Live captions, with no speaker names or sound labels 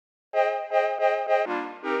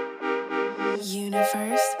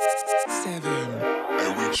Universe 7.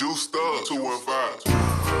 And we juiced up 215.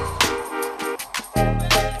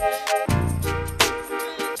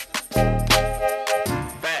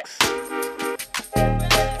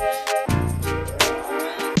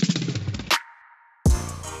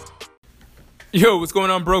 Yo, what's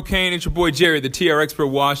going on, bro? Kane, it's your boy Jerry, the TR Expert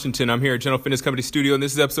Washington. I'm here at General Fitness Company Studio, and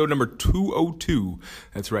this is episode number 202.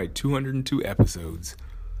 That's right, 202 episodes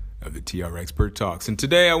of the TR Expert Talks. And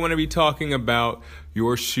today I want to be talking about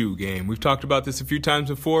your shoe game. We've talked about this a few times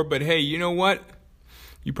before, but hey, you know what?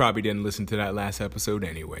 You probably didn't listen to that last episode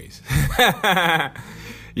anyways. Yeah,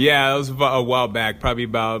 that was a while back, probably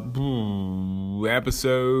about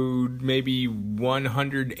episode maybe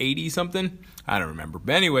 180 something. I don't remember.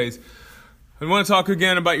 But anyways, I want to talk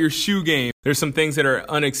again about your shoe game. There's some things that are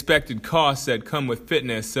unexpected costs that come with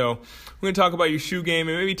fitness. So we're going to talk about your shoe game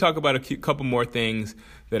and maybe talk about a couple more things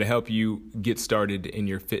that help you get started in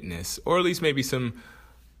your fitness, or at least maybe some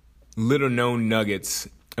little known nuggets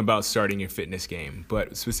about starting your fitness game.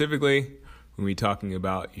 But specifically, we're going to be talking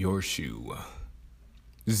about your shoes.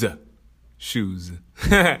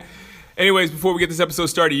 Anyways, before we get this episode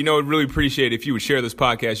started, I'd really appreciate it if you would share this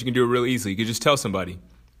podcast. You can do it real easily. You can just tell somebody.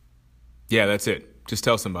 Yeah, that's it. Just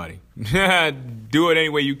tell somebody. Do it any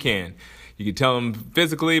way you can. You can tell them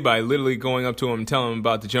physically by literally going up to them and telling them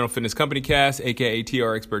about the General Fitness Company Cast, aka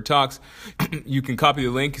TR Expert Talks. You can copy the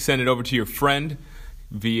link, send it over to your friend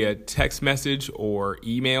via text message or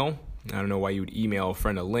email. I don't know why you would email a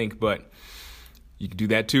friend a link, but you can do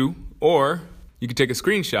that too. Or you can take a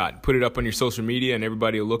screenshot, put it up on your social media, and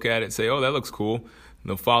everybody will look at it and say, oh, that looks cool. And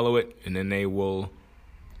they'll follow it, and then they will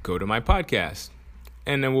go to my podcast.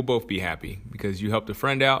 And then we'll both be happy because you helped a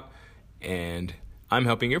friend out and I'm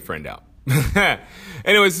helping your friend out.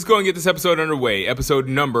 Anyways, let's go and get this episode underway. Episode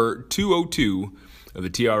number 202 of the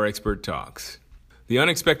TR Expert Talks. The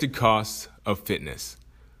unexpected costs of fitness.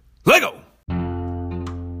 Lego!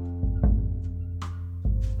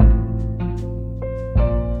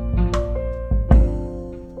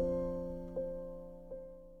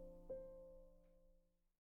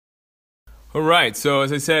 All right, so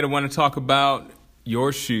as I said, I want to talk about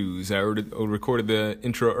your shoes. I already recorded the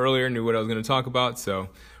intro earlier, knew what I was going to talk about, so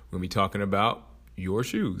we're going to be talking about your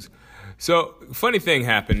shoes. So, funny thing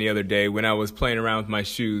happened the other day when I was playing around with my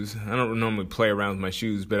shoes. I don't normally play around with my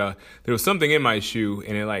shoes, but there was something in my shoe,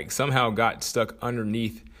 and it somehow got stuck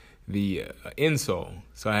underneath the insole.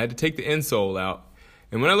 So I had to take the insole out,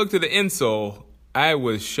 and when I looked at the insole, I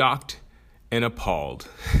was shocked and appalled.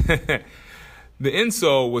 The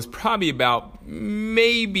insole was probably about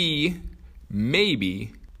maybe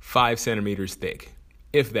 5 centimeters thick,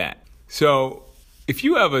 if that. So if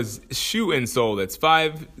you have a shoe insole that's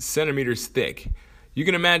 5 centimeters thick, you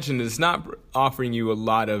can imagine that it's not offering you a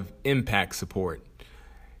lot of impact support.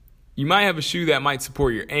 You might have a shoe that might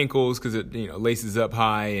support your ankles because it laces up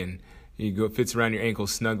high and fits around your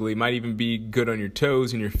ankles snugly. It might even be good on your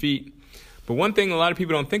toes and your feet. But one thing a lot of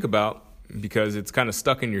people don't think about, because it's kind of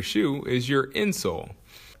stuck in your shoe, is your insole.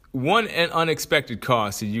 One unexpected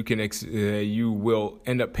cost that you will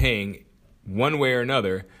end up paying one way or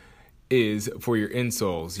another is for your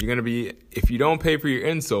insoles. If you don't pay for your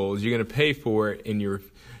insoles, you're going to pay for it in your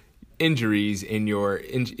injuries, in your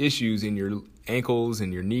issues in your ankles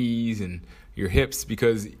and your knees and your hips,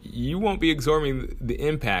 because you won't be absorbing the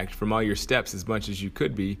impact from all your steps as much as you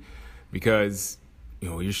could be, because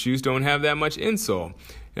your shoes don't have that much insole.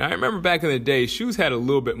 Now, I remember back in the day, shoes had a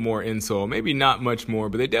little bit more insole, maybe not much more,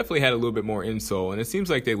 but they definitely had a little bit more insole, and it seems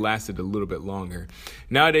like they lasted a little bit longer.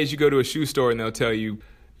 Nowadays, you go to a shoe store and they'll tell you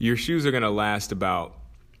your shoes are going to last about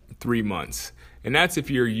 3 months, and that's if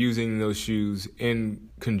you're using those shoes in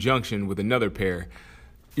conjunction with another pair.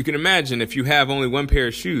 You can imagine if you have only one pair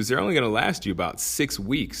of shoes, they're only going to last you about 6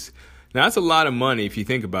 weeks. Now, that's a lot of money if you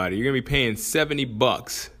think about it. You're going to be paying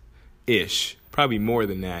 $70-ish. Probably more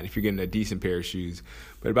than that if you're getting a decent pair of shoes.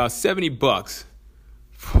 But about $70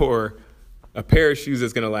 for a pair of shoes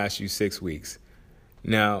that's going to last you 6 weeks.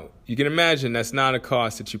 Now, you can imagine that's not a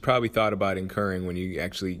cost that you probably thought about incurring when you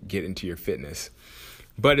actually get into your fitness.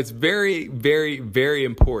 But it's very, very, very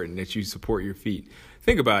important that you support your feet.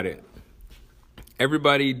 Think about it.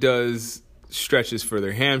 Everybody does stretches for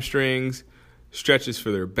their hamstrings, stretches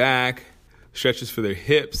for their back, stretches for their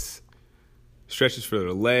hips, stretches for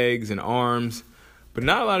their legs and arms, but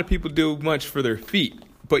not a lot of people do much for their feet.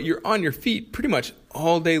 But you're on your feet pretty much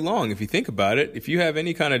all day long if you think about it. If you have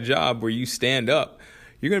any kind of job where you stand up,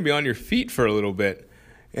 you're going to be on your feet for a little bit.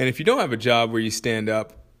 And if you don't have a job where you stand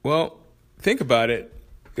up, well, think about it.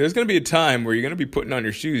 There's going to be a time where you're going to be putting on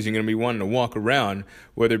your shoes. You're going to be wanting to walk around,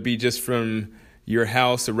 whether it be just from your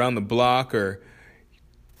house around the block or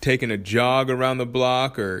taking a jog around the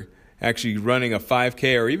block or actually running a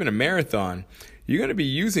 5K or even a marathon, you're going to be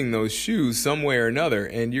using those shoes some way or another,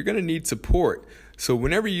 and you're going to need support. So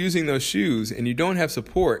whenever you're using those shoes and you don't have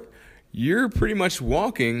support, you're pretty much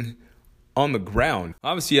walking on the ground.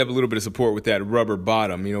 Obviously, you have a little bit of support with that rubber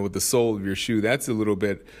bottom, with the sole of your shoe. That's a little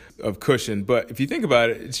bit of cushion. But if you think about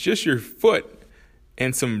it, it's just your foot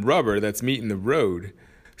and some rubber that's meeting the road.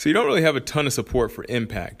 So you don't really have a ton of support for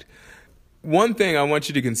impact. One thing I want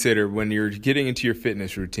you to consider when you're getting into your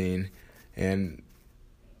fitness routine, and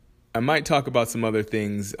I might talk about some other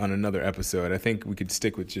things on another episode. I think we could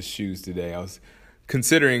stick with just shoes today. I was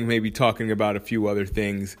considering maybe talking about a few other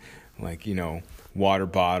things like, water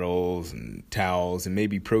bottles and towels and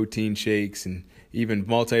maybe protein shakes and even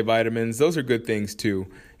multivitamins. Those are good things too.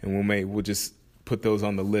 And we'll just put those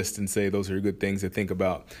on the list and say those are good things to think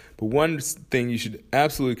about. But one thing you should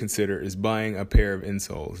absolutely consider is buying a pair of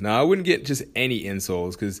insoles. Now, I wouldn't get just any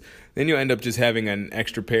insoles because then you'll end up just having an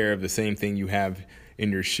extra pair of the same thing you have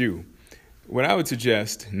in your shoe. What I would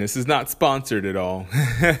suggest, and this is not sponsored at all,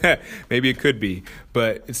 maybe it could be,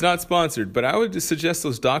 but it's not sponsored, but I would just suggest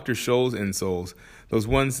those Dr. Scholl's insoles. Those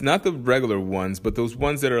ones, not the regular ones, but those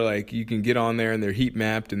ones that are like you can get on there and they're heat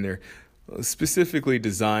mapped and they're specifically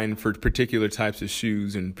designed for particular types of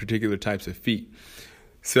shoes and particular types of feet.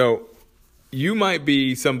 So you might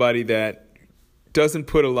be somebody that doesn't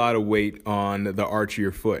put a lot of weight on the arch of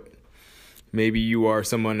your foot. Maybe you are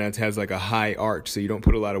someone that has like a high arch, so you don't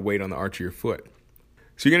put a lot of weight on the arch of your foot.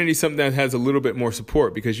 So you're going to need something that has a little bit more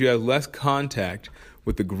support because you have less contact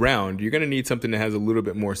with the ground. You're going to need something that has a little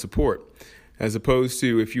bit more support. As opposed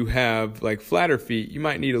to if you have like flatter feet, you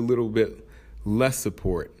might need a little bit less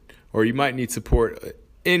support. Or you might need support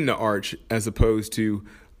in the arch as opposed to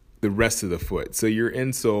the rest of the foot. So your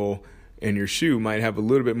insole and your shoe might have a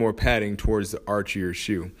little bit more padding towards the arch of your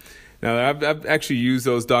shoe. Now, I've actually used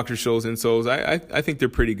those Dr. Scholl's insoles. I think they're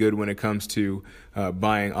pretty good when it comes to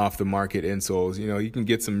buying off-the-market insoles. You can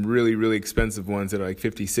get some really, really expensive ones that are like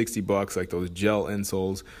 $50, $60, like those gel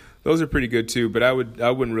insoles. Those are pretty good too, but I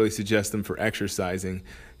wouldn't really suggest them for exercising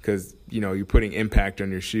because, you're putting impact on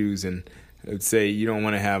your shoes, and I would say you don't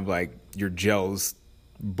want to have like your gels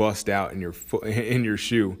bust out in your foot, in your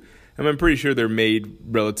shoe. I'm pretty sure they're made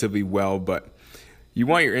relatively well, but you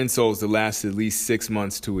want your insoles to last at least 6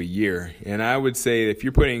 months to a year. And I would say if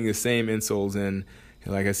you're putting the same insoles in,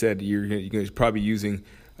 like I said, you're probably using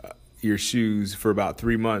your shoes for about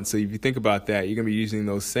 3 months. So if you think about that, you're going to be using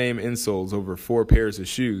those same insoles over 4 pairs of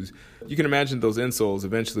shoes. You can imagine those insoles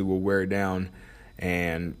eventually will wear down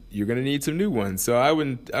and you're going to need some new ones. So I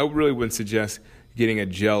really wouldn't suggest getting a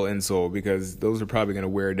gel insole because those are probably going to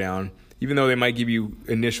wear down. Even though they might give you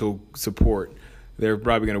initial support, they're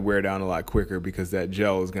probably going to wear down a lot quicker because that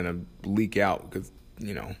gel is going to leak out because,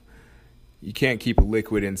 you can't keep a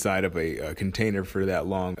liquid inside of a container for that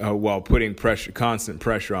long while putting constant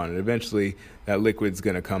pressure on it. Eventually, that liquid's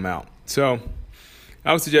going to come out. So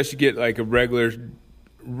I would suggest you get like a regular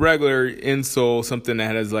insole, something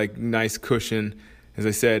that has like nice cushion. As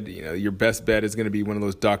I said, your best bet is going to be one of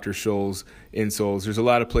those Dr. Scholl's insoles. There's a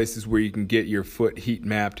lot of places where you can get your foot heat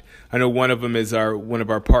mapped. I know one of them is one of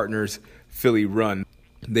our partners, Philly Run.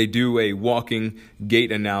 They do a walking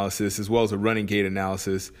gait analysis as well as a running gait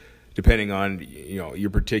analysis, depending on your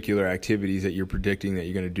particular activities that you're predicting that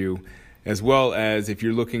you're going to do. As well as if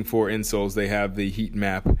you're looking for insoles, they have the heat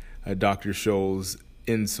map Dr. Scholl's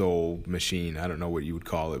insole machine. I don't know what you would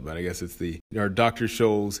call it, but I guess it's our Dr.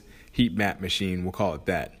 Scholl's heat map machine. We'll call it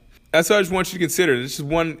that. That's what I just want you to consider. This is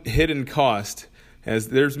one hidden cost, as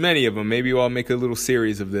there's many of them. Maybe I'll make a little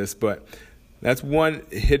series of this, but that's one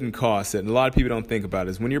hidden cost that a lot of people don't think about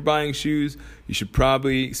is when you're buying shoes, you should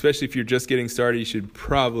probably, especially if you're just getting started, you should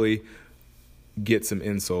probably get some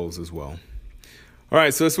insoles as well. All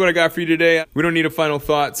right, so that's what I got for you today. We don't need a final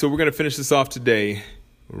thought, so we're going to finish this off today,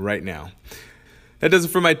 right now. That does it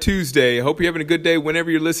for my Tuesday. I hope you're having a good day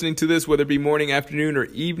whenever you're listening to this, whether it be morning, afternoon, or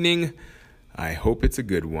evening. I hope it's a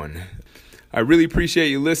good one. I really appreciate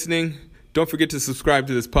you listening. Don't forget to subscribe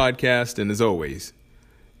to this podcast, and as always,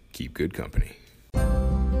 keep good company.